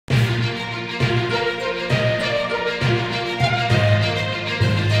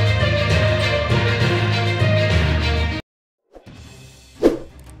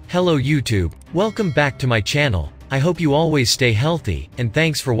Hello YouTube, welcome back to my channel. I hope you always stay healthy, and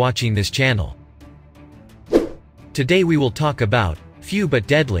thanks for watching this channel. Today we will talk about, few but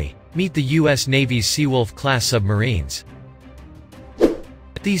deadly, meet the US Navy's Seawolf class submarines.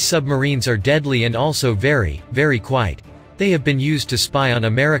 These submarines are deadly and also very, very quiet. They have been used to spy on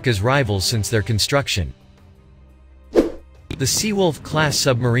America's rivals since their construction. The Seawolf class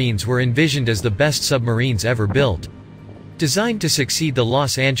submarines were envisioned as the best submarines ever built. Designed to succeed the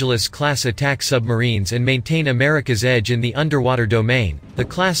Los Angeles-class attack submarines and maintain America's edge in the underwater domain, the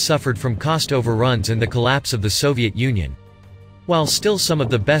class suffered from cost overruns and the collapse of the Soviet Union. While still some of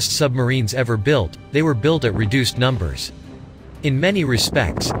the best submarines ever built, they were built at reduced numbers. In many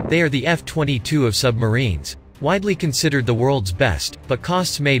respects, they are the F-22 of submarines, widely considered the world's best, but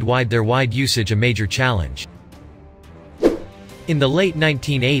costs made their wide usage a major challenge. In the late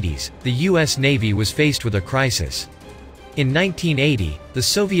 1980s, the US Navy was faced with a crisis. In 1980, the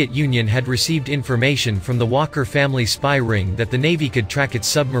Soviet Union had received information from the Walker family spy ring that the Navy could track its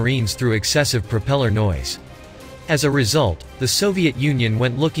submarines through excessive propeller noise. As a result, the Soviet Union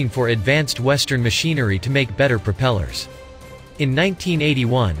went looking for advanced Western machinery to make better propellers. In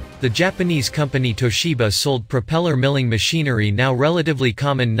 1981, the Japanese company Toshiba sold propeller milling machinery, now relatively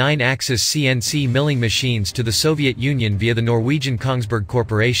common 9-axis CNC milling machines, to the Soviet Union via the Norwegian Kongsberg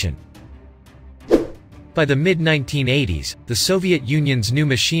Corporation. By the mid-1980s, the Soviet Union's new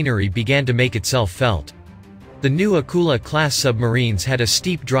machinery began to make itself felt. The new Akula-class submarines had a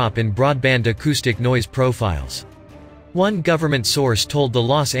steep drop in broadband acoustic noise profiles. One government source told the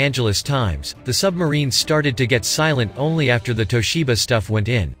Los Angeles Times, the submarines started to get silent only after the Toshiba stuff went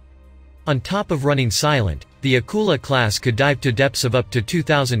in. On top of running silent, the Akula class could dive to depths of up to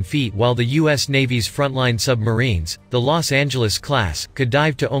 2,000 feet, while the US Navy's frontline submarines, the Los Angeles class, could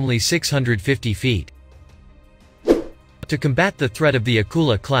dive to only 650 feet. To combat the threat of the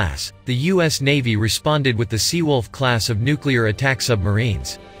Akula class, the US Navy responded with the Seawolf class of nuclear attack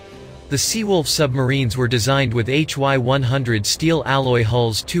submarines. The Seawolf submarines were designed with HY-100 steel alloy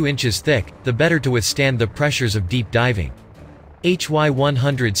hulls 2 inches thick, the better to withstand the pressures of deep diving.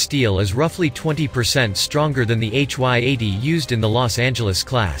 HY-100 steel is roughly 20% stronger than the HY-80 used in the Los Angeles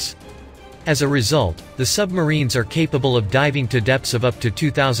class. As a result, the submarines are capable of diving to depths of up to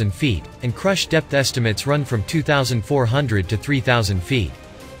 2,000 feet, and crush depth estimates run from 2,400 to 3,000 feet.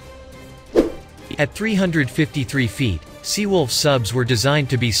 At 353 feet, Seawolf subs were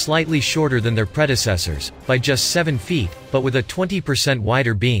designed to be slightly shorter than their predecessors, by just 7 feet, but with a 20%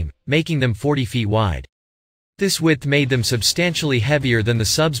 wider beam, making them 40 feet wide. This width made them substantially heavier than the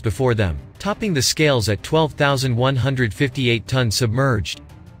subs before them, topping the scales at 12,158 tons submerged.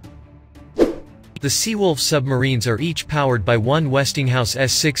 The Seawolf submarines are each powered by one Westinghouse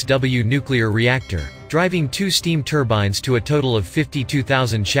S6W nuclear reactor, driving 2 steam turbines to a total of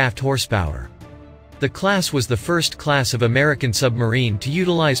 52,000 shaft horsepower. The class was the first class of American submarine to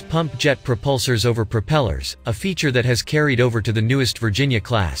utilize pump jet propulsors over propellers, a feature that has carried over to the newest Virginia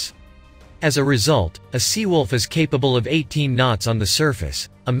class. As a result, a Seawolf is capable of 18 knots on the surface,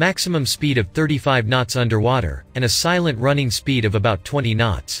 a maximum speed of 35 knots underwater, and a silent running speed of about 20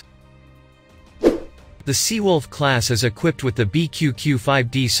 knots. The Seawolf class is equipped with the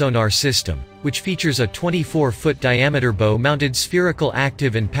BQQ-5D sonar system, which features a 24-foot diameter bow-mounted spherical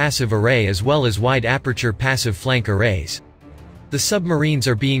active and passive array as well as wide-aperture passive flank arrays. The submarines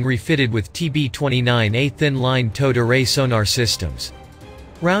are being refitted with TB-29A thin-line towed array sonar systems.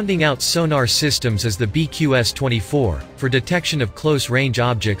 Rounding out sonar systems is the BQS-24, for detection of close-range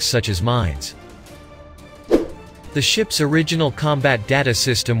objects such as mines. The ship's original combat data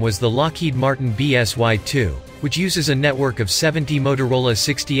system was the Lockheed Martin BSY-2, which uses a network of 70 Motorola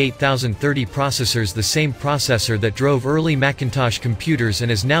 68030 processors, the same processor that drove early Macintosh computers,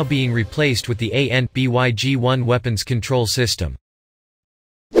 and is now being replaced with the AN/BYG-1 weapons control system.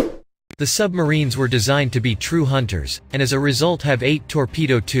 The submarines were designed to be true hunters, and as a result have 8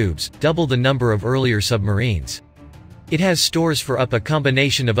 torpedo tubes, double the number of earlier submarines. It has stores for a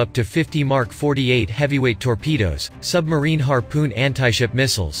combination of up to 50 Mark 48 heavyweight torpedoes, submarine harpoon anti-ship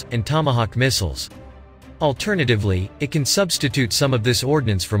missiles, and Tomahawk missiles. Alternatively, it can substitute some of this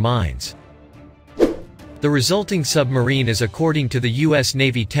ordnance for mines. The resulting submarine is, according to the US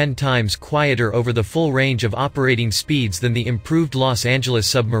Navy, 10 times quieter over the full range of operating speeds than the improved Los Angeles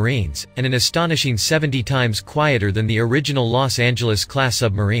submarines, and an astonishing 70 times quieter than the original Los Angeles-class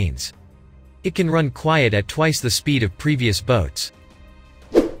submarines. It can run quiet at twice the speed of previous boats.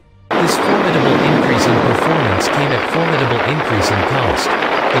 This formidable increase in performance came at formidable increase in cost.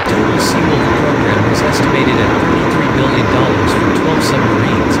 The total Seawolf program was estimated at $33 billion for 12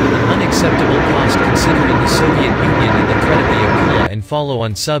 submarines, an unacceptable cost considering the Soviet Union and the threat of the Aquila and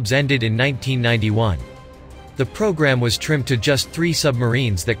follow-on subs ended in 1991. The program was trimmed to just 3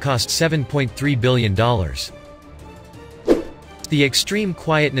 submarines that cost $7.3 billion. The extreme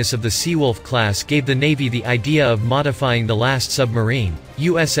quietness of the Seawolf class gave the Navy the idea of modifying the last submarine,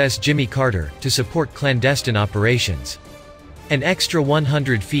 USS Jimmy Carter, to support clandestine operations. An extra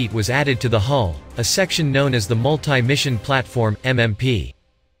 100 feet was added to the hull, a section known as the Multi-Mission Platform, MMP.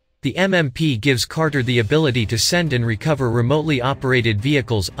 The MMP gives Carter the ability to send and recover remotely operated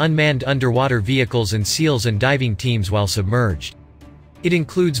vehicles, unmanned underwater vehicles and SEALs and diving teams while submerged. It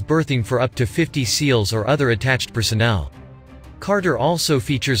includes berthing for up to 50 SEALs or other attached personnel. Carter also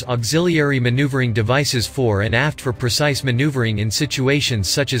features auxiliary maneuvering devices fore and aft for precise maneuvering in situations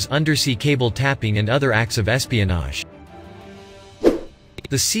such as undersea cable tapping and other acts of espionage.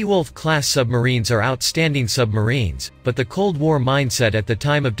 The Seawolf-class submarines are outstanding submarines, but the Cold War mindset at the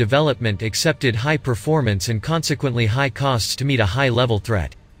time of development accepted high performance and consequently high costs to meet a high-level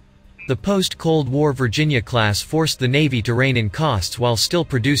threat. The post-Cold War Virginia class forced the Navy to rein in costs while still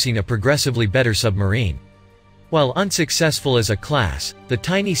producing a progressively better submarine. While unsuccessful as a class, the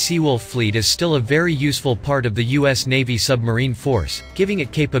tiny Seawolf fleet is still a very useful part of the U.S. Navy submarine force, giving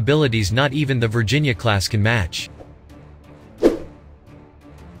it capabilities not even the Virginia class can match.